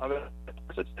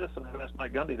this, and I've asked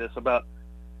Mike Gundy this about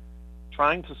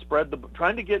trying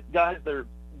to get guys their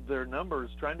numbers,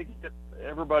 trying to get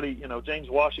everybody, James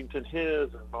Washington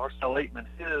his, and Marcel Aitman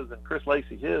his, and Chris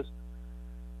Lacey his.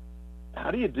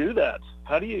 How do you do that?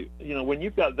 How do you, when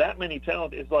you've got that many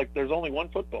talent, it's like there's only one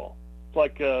football. It's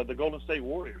like the Golden State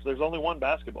Warriors. There's only one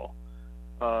basketball.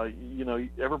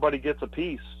 Everybody gets a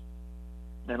piece.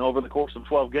 And over the course of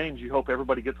 12 games, you hope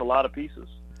everybody gets a lot of pieces.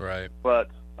 Right.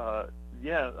 But,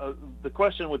 the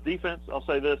question with defense, I'll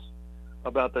say this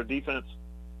about their defense.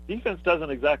 Defense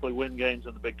doesn't exactly win games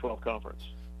in the Big 12 Conference.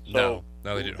 So,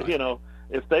 no, they do not.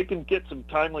 If they can get some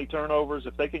timely turnovers,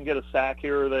 if they can get a sack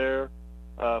here or there,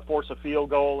 force a field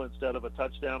goal instead of a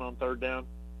touchdown on third down,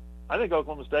 I think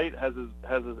Oklahoma State has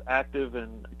as active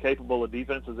and capable a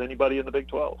defense as anybody in the Big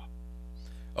 12.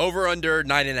 Over under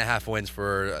 9.5 wins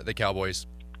for the Cowboys.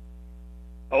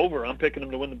 Over. I'm picking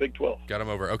them to win the Big 12. Got them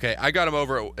over. Okay, I got them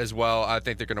over as well. I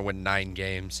think they're going to win 9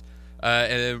 games.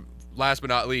 And then last but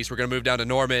not least, we're going to move down to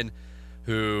Norman,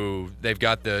 who they've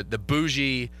got the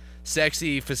bougie,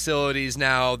 sexy facilities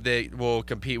now that will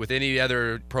compete with any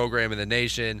other program in the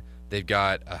nation. They've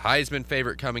got a Heisman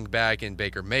favorite coming back in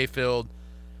Baker Mayfield.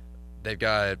 They've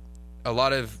got a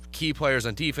lot of key players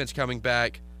on defense coming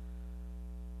back.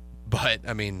 But,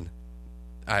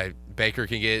 Baker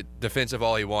can get defensive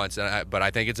all he wants, but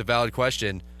I think it's a valid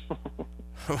question.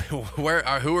 Who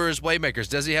are his playmakers?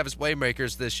 Does he have his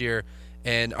playmakers this year?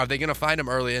 And are they going to find him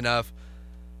early enough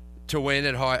to win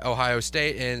at Ohio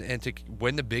State and to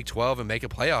win the Big 12 and make a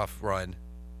playoff run?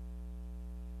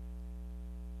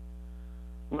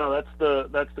 No, that's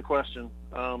the question.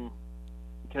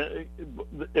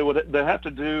 They have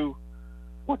to do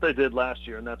what they did last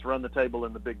year, and that's run the table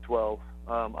in the Big 12.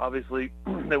 Obviously,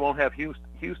 they won't have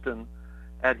Houston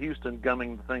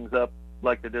gumming things up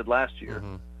like they did last year.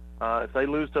 Mm-hmm. If they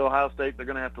lose to Ohio State, they're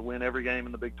going to have to win every game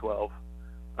in the Big 12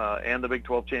 and the Big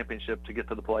 12 championship to get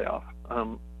to the playoff. A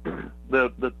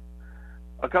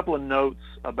couple of notes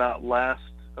about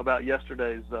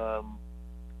yesterday's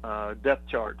depth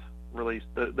chart released.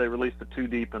 They released the 2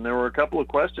 deep, and there were a couple of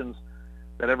questions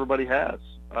that everybody has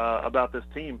about this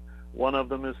team. One of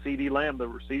them is C.D. Lamb, the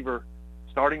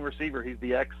starting receiver. He's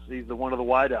the one of the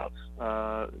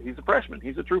wideouts. He's a freshman.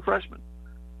 He's a true freshman.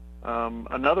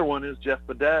 Another one is Jeff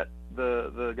Badette,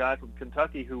 the guy from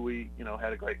Kentucky who we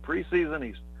had a great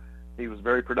preseason. He was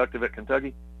very productive at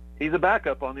Kentucky. He's a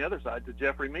backup on the other side to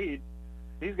Jeffrey Mead.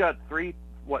 He's got 4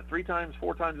 times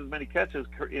as many catches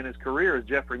in his career as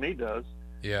Jeffrey Mead does.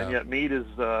 Yeah. And yet Mead is,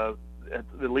 at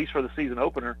least for the season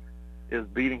opener, is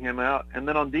beating him out. And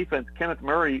then on defense, Kenneth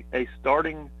Murray, a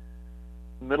starting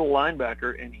middle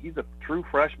linebacker, and he's a true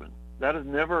freshman. That has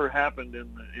never happened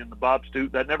in the Bob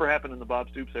Stoops. That never happened in the Bob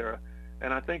Stoops era.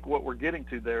 And I think what we're getting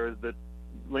to there is that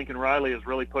Lincoln Riley is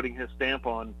really putting his stamp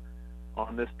on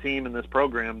this team and this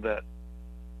program. That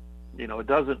it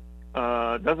doesn't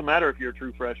matter if you're a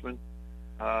true freshman.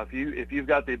 If you've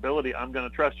got the ability, I'm going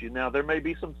to trust you. Now there may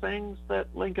be some things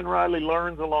that Lincoln Riley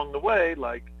learns along the way,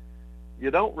 like you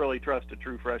don't really trust a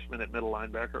true freshman at middle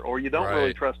linebacker, or you don't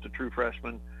really trust a true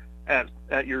freshman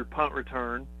at your punt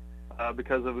return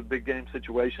because of a big game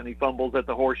situation. He fumbles at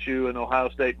the horseshoe, and Ohio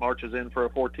State marches in for a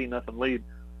 14-0 lead.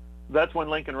 that's when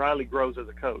Lincoln Riley grows as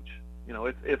a coach. You know,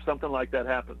 if something like that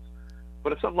happens.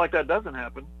 But if something like that doesn't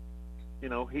happen, you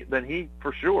know, then he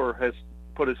for sure has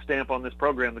put his stamp on this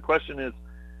program. The question is,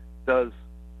 does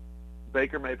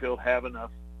Baker Mayfield have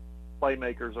enough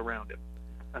playmakers around him?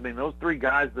 I mean, those three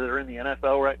guys that are in the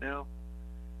NFL right now,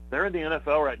 they're in the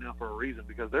NFL right now for a reason,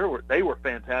 because they were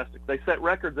fantastic. They set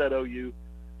records at OU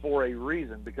for a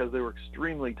reason, because they were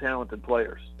extremely talented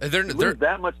players. They're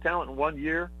that much talent in 1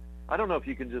 year, I don't know if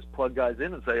you can just plug guys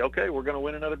in and say, okay, we're going to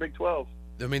win another Big 12.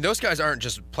 I mean, those guys aren't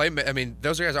just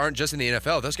those guys aren't just in the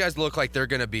NFL. Those guys look like they're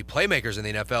going to be playmakers in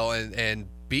the NFL and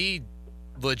be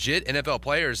legit NFL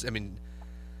players. I mean,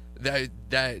 yeah,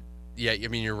 I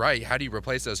mean, you're right. How do you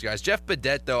replace those guys? Jeff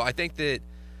Badette, though, I think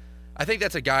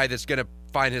that's a guy that's going to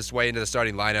find his way into the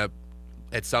starting lineup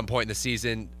at some point in the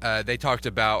season. They talked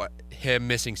about him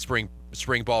missing spring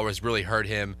ball has really hurt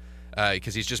him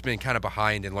because he's just been kind of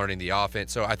behind in learning the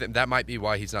offense. So I think that might be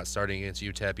why he's not starting against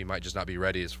UTEP. He might just not be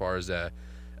ready as far as a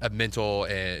mental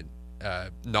and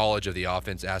knowledge of the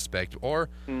offense aspect. Or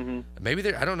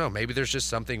maybe I don't know. Maybe there's just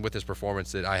something with his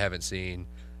performance that I haven't seen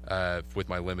with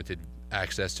my limited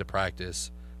access to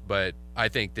practice. But I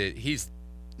think that he's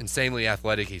insanely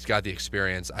athletic. He's got the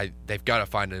experience. They've got to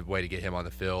find a way to get him on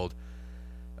the field.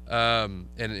 And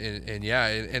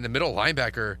the middle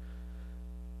linebacker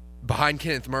behind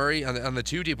Kenneth Murray on the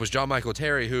two deep was John Michael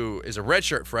Terry, who is a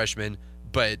redshirt freshman,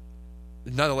 but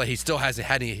nonetheless he still hasn't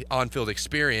had any on-field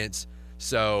experience.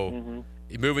 So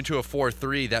moving to a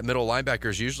 4-3, that middle linebacker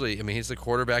is usually, I mean, he's the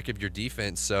quarterback of your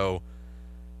defense. So,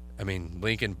 I mean,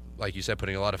 Lincoln, like you said,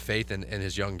 putting a lot of faith in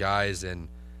his young guys, and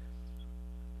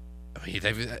I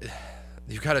mean,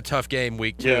 you've got a tough game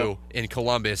week 2 in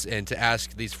Columbus, and to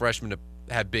ask these freshmen to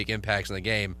have big impacts in the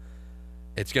game,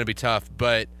 it's going to be tough.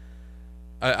 But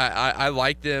I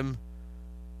like them.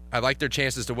 I like their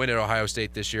chances to win at Ohio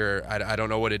State this year. I don't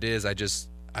know what it is.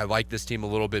 I like this team a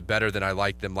little bit better than I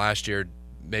liked them last year,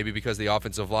 maybe because the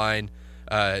offensive line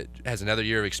has another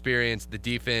year of experience. The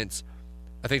defense,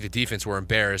 I think the defense were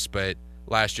embarrassed, but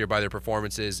last year by their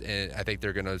performances, and I think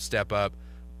they're going to step up.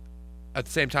 At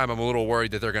the same time, I'm a little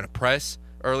worried that they're going to press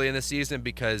early in the season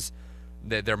because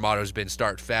their motto's been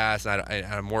start fast, and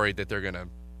I'm worried that they're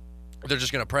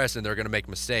just going to press and they're going to make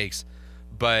mistakes.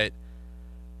 But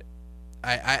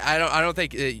I don't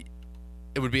think it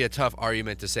would be a tough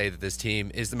argument to say that this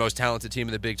team is the most talented team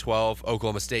in the Big 12.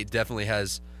 Oklahoma State definitely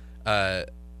has a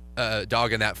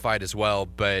dog in that fight as well.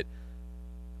 But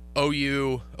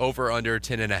OU over under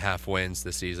 10.5 wins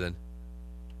this season.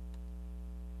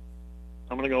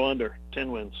 I'm going to go under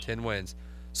 10 wins. 10 wins.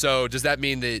 So does that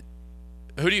mean that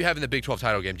who do you have in the Big 12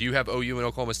 title game? Do you have OU and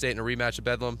Oklahoma State in a rematch at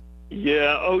Bedlam?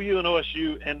 Yeah, OU and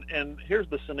OSU. And here's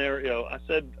the scenario. I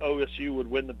said OSU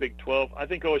would win the Big 12. I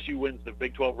think OSU wins the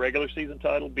Big 12 regular season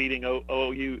title, beating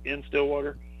OU in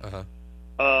Stillwater.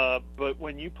 But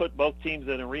when you put both teams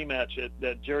in a rematch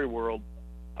at Jerry World,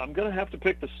 I'm going to have to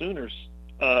pick the Sooners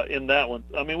in that one.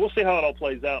 I mean, we'll see how it all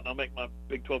plays out, and I'll make my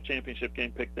Big 12 championship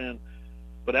game pick then.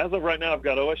 But as of right now, I've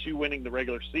got OSU winning the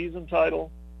regular season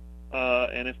title,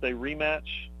 and if they rematch,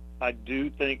 I do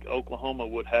think Oklahoma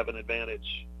would have an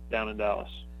advantage down in Dallas.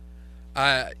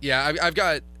 I've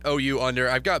got OU under.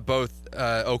 I've got both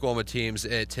Oklahoma teams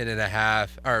at 10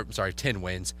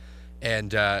 wins,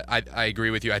 and I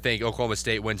agree with you. I think Oklahoma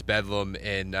State wins Bedlam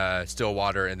in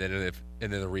Stillwater, and then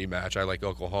the rematch, I like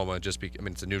Oklahoma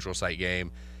it's a neutral site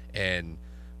game, and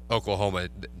Oklahoma,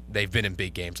 they've been in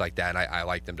big games like that, and I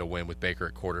like them to win with Baker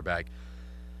at quarterback.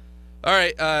 All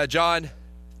right, John,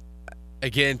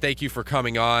 again, thank you for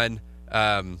coming on.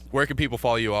 Where can people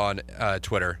follow you on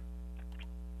Twitter?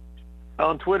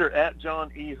 On Twitter, at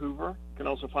John E. Hoover. You can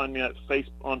also find me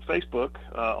on Facebook.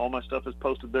 All my stuff is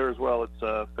posted there as well. It's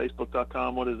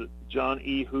facebook.com. John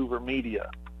E. Hoover Media.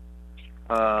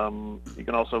 You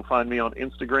can also find me on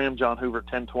Instagram, John Hoover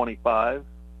 1025.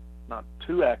 Not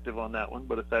too active on that one,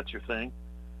 but if that's your thing.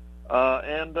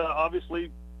 And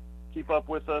obviously, keep up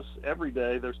with us every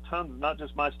day. There's tons, not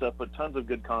just my stuff, but tons of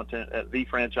good content at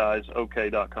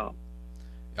thefranchiseok.com.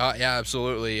 Yeah,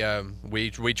 absolutely.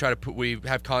 We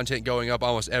have content going up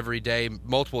almost every day,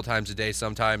 multiple times a day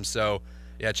sometimes. So,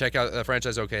 yeah, check out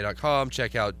thefranchiseok.com.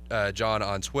 Check out John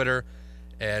on Twitter.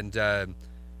 And,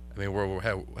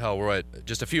 we're at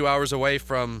just a few hours away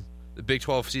from the Big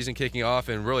 12 season kicking off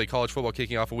and really college football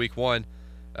kicking off in week 1.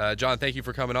 John, thank you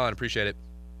for coming on. Appreciate it.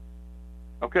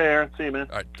 Okay, Aaron. See you, man.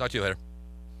 All right. Talk to you later.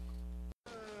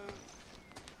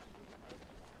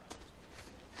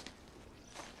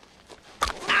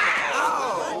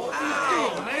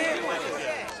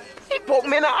 He poked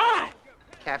me in the eye.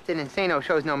 Captain Insano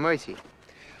shows no mercy.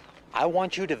 I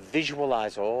want you to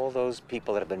visualize all those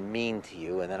people that have been mean to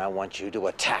you, and then I want you to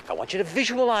attack. I want you to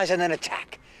visualize and then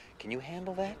attack. Can you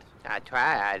handle that? I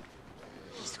tried.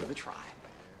 He's gonna try.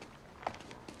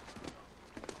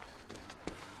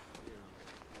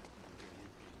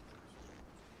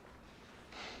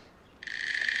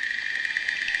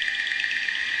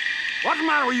 What's the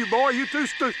matter with you, boy? You too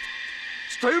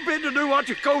stupid to do what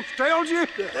your coach tells you?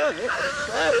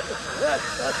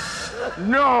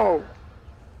 No.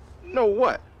 No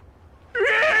what?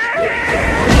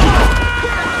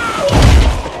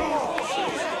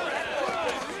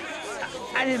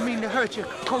 I didn't mean to hurt you.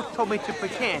 Coach told me to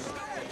pretend.